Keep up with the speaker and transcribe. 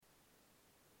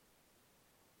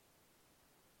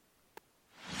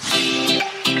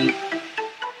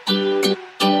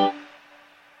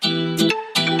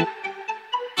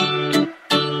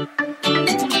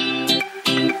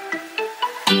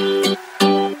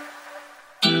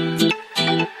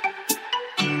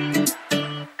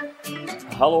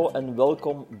Hallo en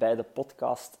welkom bij de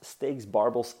podcast Steaks,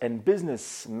 Barbells en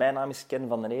Business. Mijn naam is Ken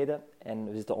van den Ede en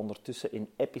we zitten ondertussen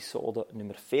in episode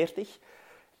nummer 40.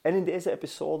 En in deze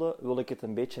episode wil ik het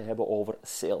een beetje hebben over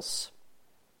sales.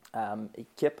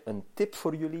 Ik heb een tip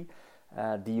voor jullie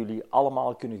die jullie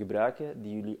allemaal kunnen gebruiken,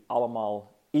 die jullie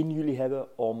allemaal in jullie hebben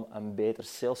om een beter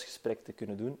salesgesprek te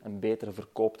kunnen doen, een betere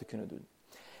verkoop te kunnen doen.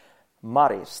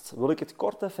 Maar eerst wil ik het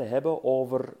kort even hebben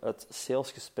over het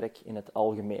salesgesprek in het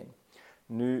algemeen.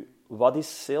 Nu, wat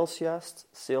is sales juist?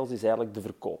 Sales is eigenlijk de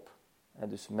verkoop.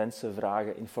 Dus mensen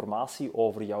vragen informatie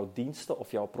over jouw diensten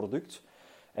of jouw product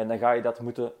en dan ga je dat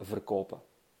moeten verkopen.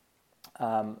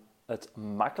 Het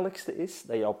makkelijkste is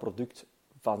dat jouw product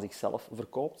van zichzelf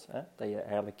verkoopt. Dat je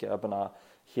eigenlijk bijna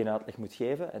geen uitleg moet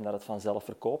geven en dat het vanzelf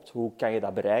verkoopt. Hoe kan je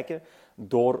dat bereiken?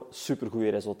 Door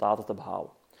supergoeie resultaten te behalen.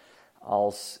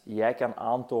 Als jij kan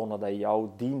aantonen dat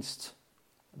jouw dienst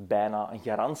bijna een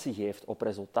garantie geeft op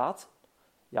resultaat,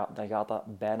 ja, dan gaat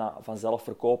dat bijna vanzelf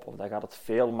verkopen. Of dan gaat het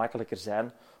veel makkelijker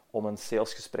zijn om een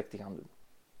salesgesprek te gaan doen.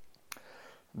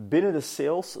 Binnen de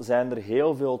sales zijn er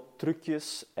heel veel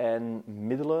trucjes en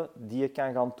middelen die je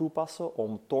kan gaan toepassen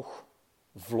om toch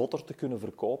vlotter te kunnen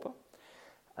verkopen.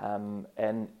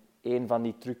 En een van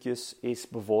die trucjes is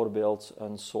bijvoorbeeld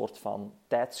een soort van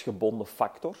tijdsgebonden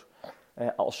factor.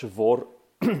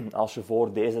 Als je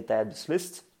voor deze tijd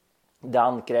beslist,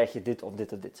 dan krijg je dit of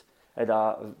dit en dit.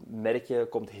 Dat merk je,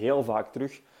 komt heel vaak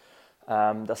terug.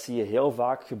 Dat zie je heel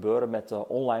vaak gebeuren met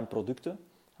online producten.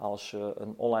 Als je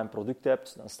een online product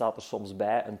hebt, dan staat er soms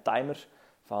bij een timer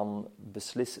van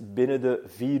beslis binnen de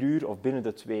 4 uur of binnen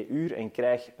de 2 uur en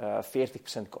krijg 40%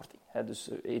 korting.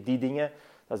 Dus die dingen,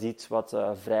 dat is iets wat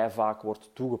vrij vaak wordt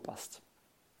toegepast.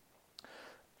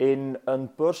 In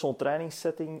een personal training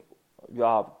setting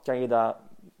kan je dat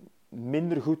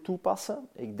minder goed toepassen.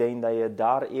 Ik denk dat je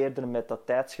daar eerder met dat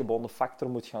tijdsgebonden factor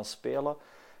moet gaan spelen.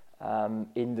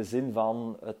 In de zin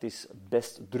van, het is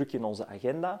best druk in onze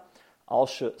agenda.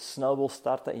 Als je snel wil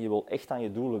starten en je wil echt aan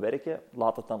je doelen werken,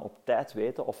 laat het dan op tijd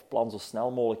weten of plan zo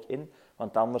snel mogelijk in.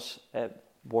 Want anders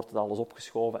wordt het alles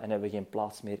opgeschoven en hebben we geen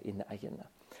plaats meer in de agenda.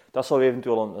 Dat zou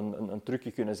eventueel een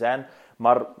trucje kunnen zijn,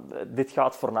 maar dit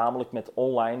gaat voornamelijk met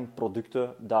online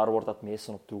producten. Daar wordt dat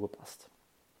meestal op toegepast.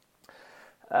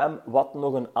 Wat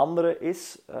nog een andere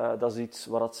is, dat is iets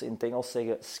wat ze in het Engels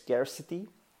zeggen scarcity.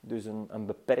 Dus een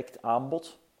beperkt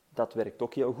aanbod. Dat werkt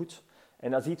ook heel goed.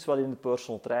 En dat is iets wat in de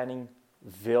personal training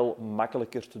veel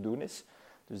makkelijker te doen is.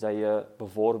 Dus dat je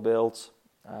bijvoorbeeld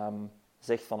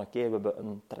zegt van oké, we hebben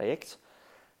een traject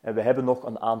en we hebben nog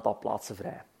een aantal plaatsen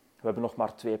vrij. We hebben nog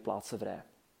maar 2 plaatsen vrij.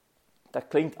 Dat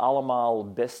klinkt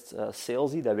allemaal best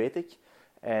salesy, dat weet ik.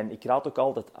 En ik raad ook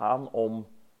altijd aan om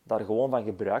daar gewoon van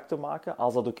gebruik te maken,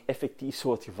 als dat ook effectief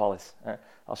zo het geval is.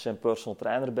 Als je een personal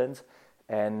trainer bent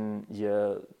en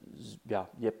je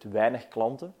hebt weinig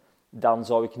klanten, dan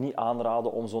zou ik niet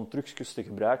aanraden om zo'n trucjes te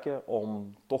gebruiken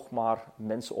om toch maar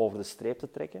mensen over de streep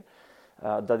te trekken.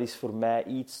 Dat is voor mij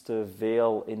iets te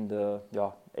veel in de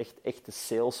echte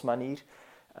sales manier.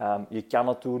 Je kan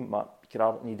het doen, maar ik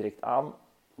raad het niet direct aan.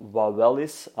 Wat wel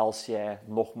is, als jij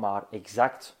nog maar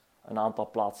exact een aantal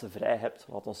plaatsen vrij hebt,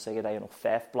 laat ons zeggen dat je nog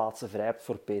 5 plaatsen vrij hebt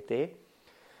voor PT,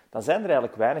 dan zijn er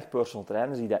eigenlijk weinig personal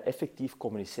trainers die dat effectief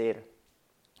communiceren.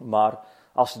 Maar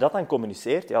als je dat dan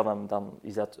communiceert, dan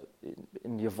is dat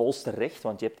in je volste recht,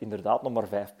 want je hebt inderdaad nog maar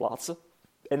 5 plaatsen.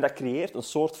 En dat creëert een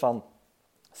soort van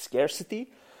scarcity.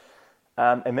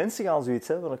 En mensen gaan zoiets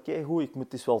hebben van oké, goed,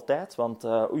 het is wel tijd, want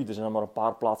er zijn nog maar een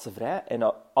paar plaatsen vrij.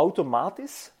 En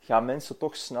automatisch gaan mensen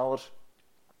toch sneller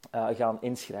gaan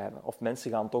inschrijven. Of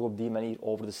mensen gaan toch op die manier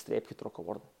over de streep getrokken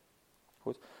worden.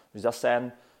 Goed. Dus dat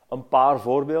zijn een paar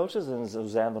voorbeeldjes. En zo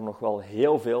zijn er nog wel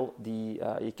heel veel die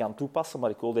je kan toepassen. Maar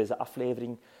ik wil deze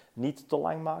aflevering niet te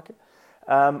lang maken.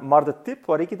 Maar de tip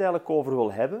waar ik het eigenlijk over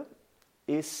wil hebben,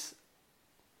 is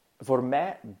voor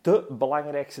mij de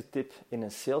belangrijkste tip in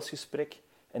een salesgesprek.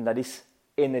 En dat is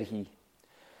energie.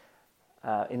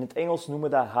 In het Engels noemen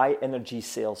we dat high energy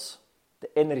sales. De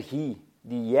energie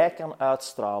die jij kan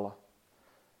uitstralen,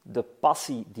 de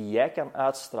passie die jij kan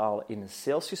uitstralen in een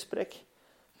salesgesprek,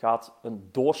 gaat een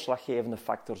doorslaggevende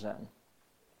factor zijn.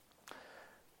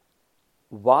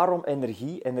 Waarom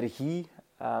energie? Energie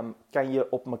kan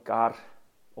je op elkaar...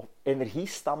 Energie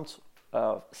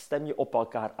stem je op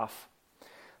elkaar af.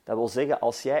 Dat wil zeggen,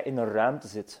 als jij in een ruimte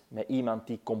zit met iemand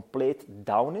die compleet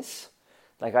down is,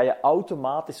 dan ga je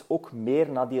automatisch ook meer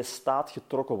naar die staat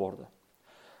getrokken worden.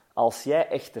 Als jij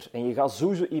echter, en je gaat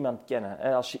sowieso iemand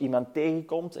kennen, als je iemand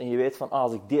tegenkomt en je weet van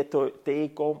als ik die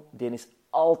tegenkom, die is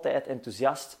altijd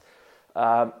enthousiast,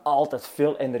 altijd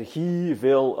veel energie,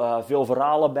 veel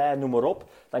verhalen bij, noem maar op.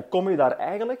 Dan kom je daar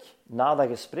eigenlijk, na dat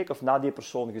gesprek of na die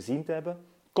persoon gezien te hebben,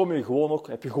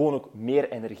 heb je gewoon ook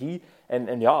meer energie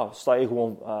en ja, sta je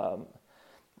gewoon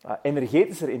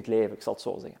energetischer in het leven, ik zal het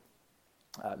zo zeggen.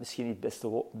 Misschien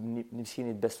niet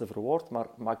het beste verwoord, maar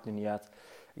maakt nu niet uit.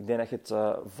 Ik denk dat je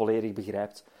het volledig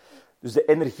begrijpt. Dus de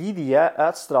energie die jij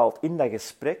uitstraalt in dat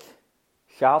gesprek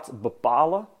gaat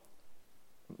bepalen,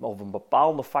 of een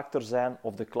bepalende factor zijn,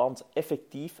 of de klant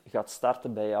effectief gaat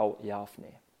starten bij jou, ja of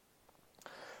nee.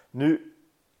 Nu,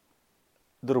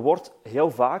 er wordt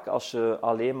heel vaak, als je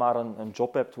alleen maar een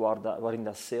job hebt waarin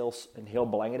dat sales een heel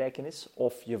belangrijke is,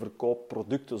 of je verkoopt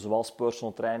producten zoals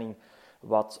personal training,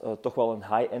 wat toch wel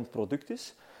een high-end product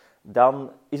is,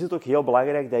 dan is het ook heel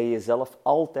belangrijk dat je jezelf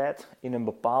altijd in een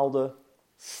bepaalde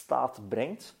staat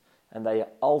brengt en dat je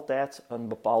altijd een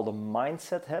bepaalde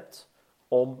mindset hebt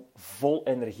om vol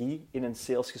energie in een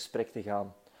salesgesprek te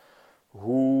gaan.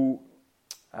 Hoe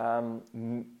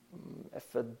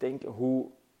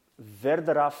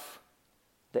verder af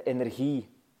de energie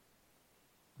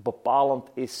bepalend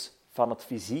is van het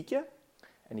fysieke,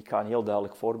 en ik ga een heel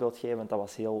duidelijk voorbeeld geven, want dat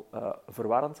was heel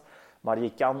verwarrend, maar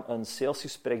je kan een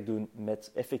salesgesprek doen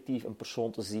met effectief een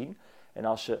persoon te zien, en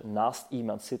als je naast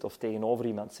iemand zit of tegenover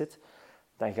iemand zit,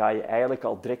 dan ga je eigenlijk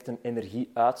al direct een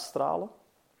energie uitstralen,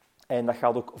 en dat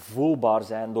gaat ook voelbaar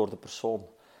zijn door de persoon.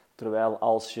 Terwijl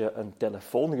als je een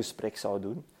telefoongesprek zou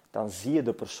doen, dan zie je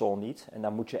de persoon niet. En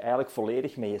dan moet je eigenlijk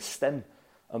volledig met je stem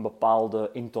een bepaalde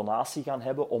intonatie gaan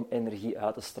hebben om energie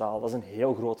uit te stralen. Dat is een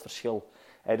heel groot verschil.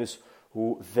 Dus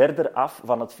hoe verder af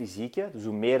van het fysieke, dus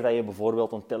hoe meer dat je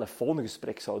bijvoorbeeld een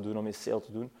telefoongesprek zou doen om je sale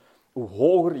te doen, hoe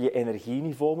hoger je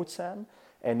energieniveau moet zijn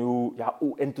en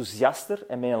hoe enthousiaster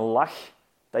en met een lach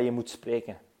dat je moet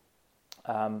spreken.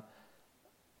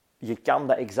 Je kan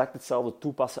dat exact hetzelfde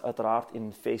toepassen, uiteraard, in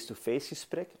een face-to-face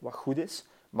gesprek, wat goed is,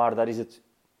 maar daar is het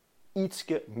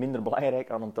ietsje minder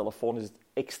belangrijk. Aan een telefoon is het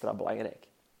extra belangrijk.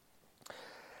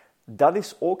 Dat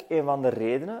is ook een van de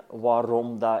redenen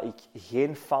waarom dat ik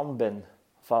geen fan ben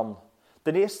van...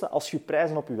 Ten eerste, als je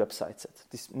prijzen op je website zet.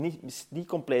 Het is niet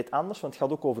compleet anders, want het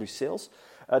gaat ook over je sales.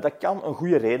 Dat kan een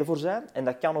goede reden voor zijn en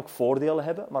dat kan ook voordelen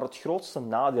hebben, maar het grootste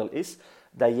nadeel is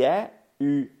dat jij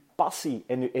je passie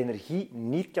en je energie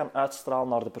niet kan uitstralen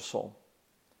naar de persoon.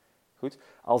 Goed?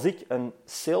 Als ik een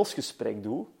salesgesprek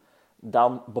doe,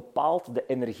 dan bepaalt de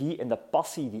energie en de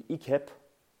passie die ik heb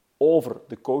over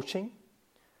de coaching,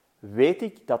 weet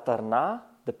ik dat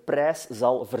daarna de prijs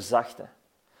zal verzachten.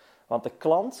 Want de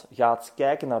klant gaat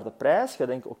kijken naar de prijs, gaat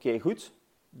denken, oké, goed,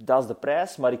 dat is de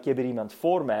prijs, maar ik heb er iemand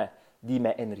voor mij die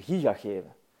mij energie gaat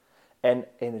geven. En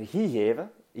energie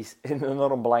geven is een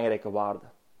enorm belangrijke waarde.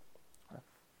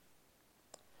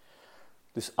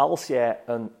 Dus als jij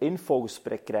een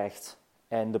infogesprek krijgt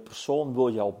en de persoon wil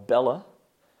jou bellen,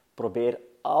 probeer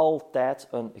altijd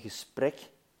een gesprek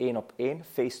 1-op-1,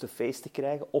 face-to-face te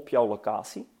krijgen op jouw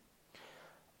locatie.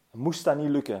 Moest dat niet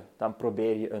lukken, dan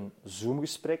probeer je een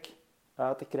Zoom-gesprek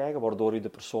te krijgen, waardoor je de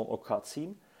persoon ook gaat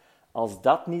zien. Als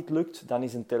dat niet lukt, dan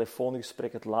is een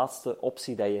telefoongesprek het laatste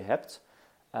optie dat je hebt.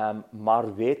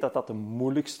 Maar weet dat dat de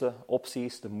moeilijkste optie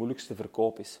is, de moeilijkste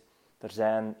verkoop is.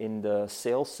 In de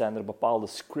sales zijn er bepaalde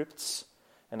scripts.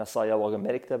 En dat zal je wel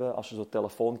gemerkt hebben als je zo'n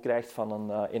telefoon krijgt van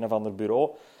een of ander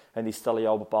bureau. En die stellen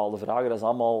jou bepaalde vragen. Dat is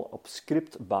allemaal op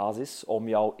scriptbasis om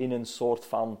jou in een soort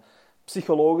van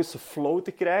psychologische flow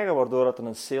te krijgen, waardoor dat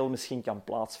een sale misschien kan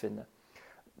plaatsvinden.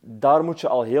 Daar moet je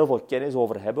al heel veel kennis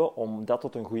over hebben om dat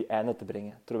tot een goed einde te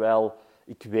brengen. Terwijl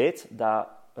ik weet dat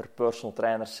er personal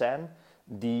trainers zijn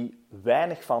die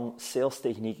weinig van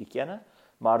salestechnieken kennen,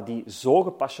 maar die zo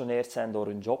gepassioneerd zijn door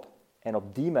hun job. En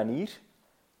op die manier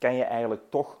kan je eigenlijk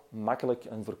toch makkelijk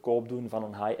een verkoop doen van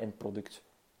een high-end product.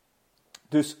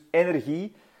 Dus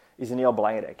energie is een heel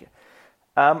belangrijke.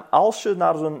 Als je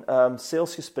naar zo'n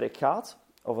salesgesprek gaat,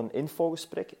 of een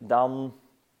infogesprek, dan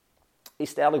is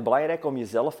het eigenlijk belangrijk om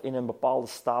jezelf in een bepaalde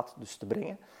staat dus te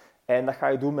brengen. En dat ga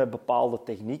je doen met bepaalde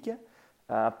technieken.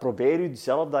 Probeer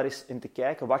jezelf daar eens in te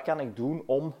kijken, wat kan ik doen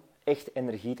om echt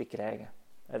energie te krijgen?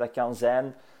 Dat kan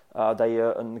zijn dat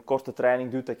je een korte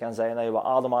training doet, dat kan zijn dat je wat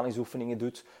ademhalingsoefeningen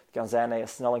doet, het kan zijn dat je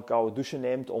snel een koude douche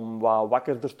neemt om wat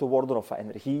wakkerder te worden of wat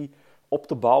energie op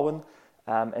te bouwen.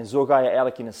 En zo ga je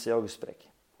eigenlijk in een salesgesprek.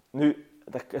 Nu,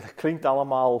 dat klinkt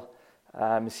allemaal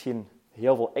misschien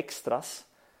heel veel extra's,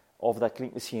 of dat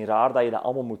klinkt misschien raar dat je dat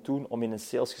allemaal moet doen om in een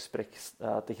salesgesprek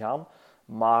te gaan,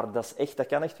 maar dat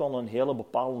kan echt wel een hele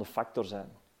bepalende factor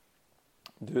zijn.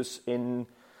 Dus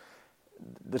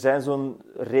er zijn zo'n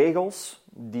regels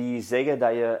die zeggen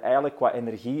dat je eigenlijk qua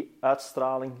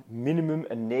energieuitstraling minimum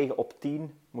een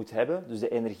 9/10 moet hebben, dus de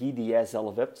energie die jij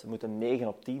zelf hebt, moet een 9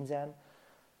 op 10 zijn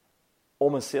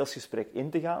om een salesgesprek in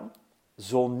te gaan.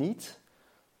 Zo niet,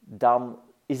 dan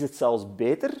is het zelfs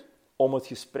beter om het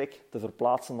gesprek te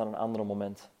verplaatsen naar een ander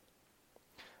moment.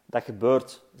 Dat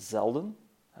gebeurt zelden,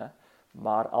 hè?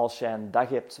 Maar als jij een dag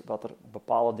hebt dat er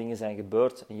bepaalde dingen zijn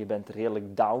gebeurd en je bent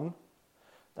redelijk down,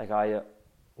 dan ga je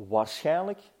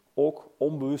waarschijnlijk ook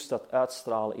onbewust dat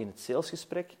uitstralen in het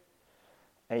salesgesprek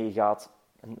en je gaat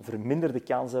een verminderde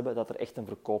kans hebben dat er echt een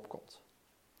verkoop komt.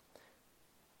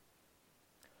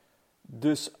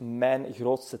 Dus mijn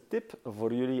grootste tip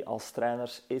voor jullie als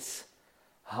trainers is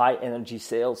high energy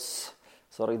sales.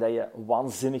 Zorg dat je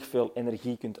waanzinnig veel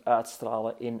energie kunt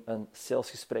uitstralen in een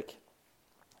salesgesprek.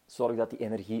 Zorg dat die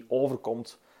energie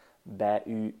overkomt bij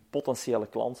je potentiële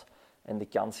klant en de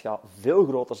kans gaat veel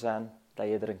groter zijn dat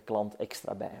je er een klant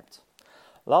extra bij hebt.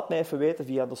 Laat mij even weten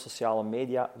via de sociale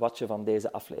media wat je van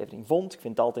deze aflevering vond. Ik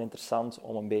vind het altijd interessant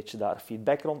om een beetje daar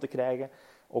feedback rond te krijgen.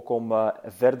 Ook om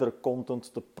verdere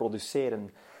content te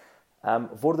produceren.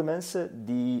 Voor de mensen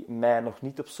die mij nog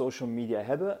niet op social media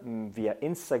hebben, via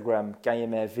Instagram kan je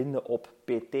mij vinden op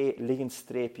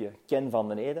pt-Ken van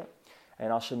den Ede.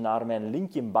 En als je naar mijn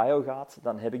link in bio gaat,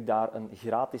 dan heb ik daar een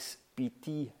gratis PT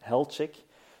Health Check.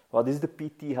 Wat is de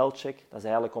PT Health Check? Dat is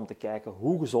eigenlijk om te kijken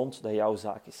hoe gezond dat jouw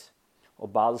zaak is.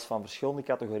 Op basis van verschillende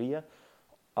categorieën,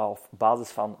 of op basis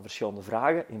van verschillende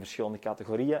vragen in verschillende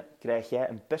categorieën, krijg jij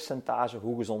een percentage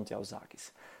hoe gezond jouw zaak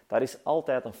is. Daar is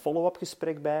altijd een follow-up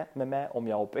gesprek bij met mij om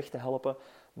jou op weg te helpen.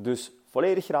 Dus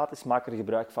volledig gratis, maak er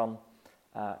gebruik van.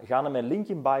 Ga naar mijn link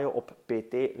in bio op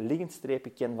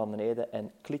pt-Ken van den Ede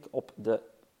en klik op de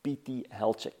PT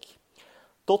Health Check.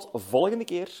 Tot volgende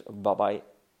keer. Bye bye.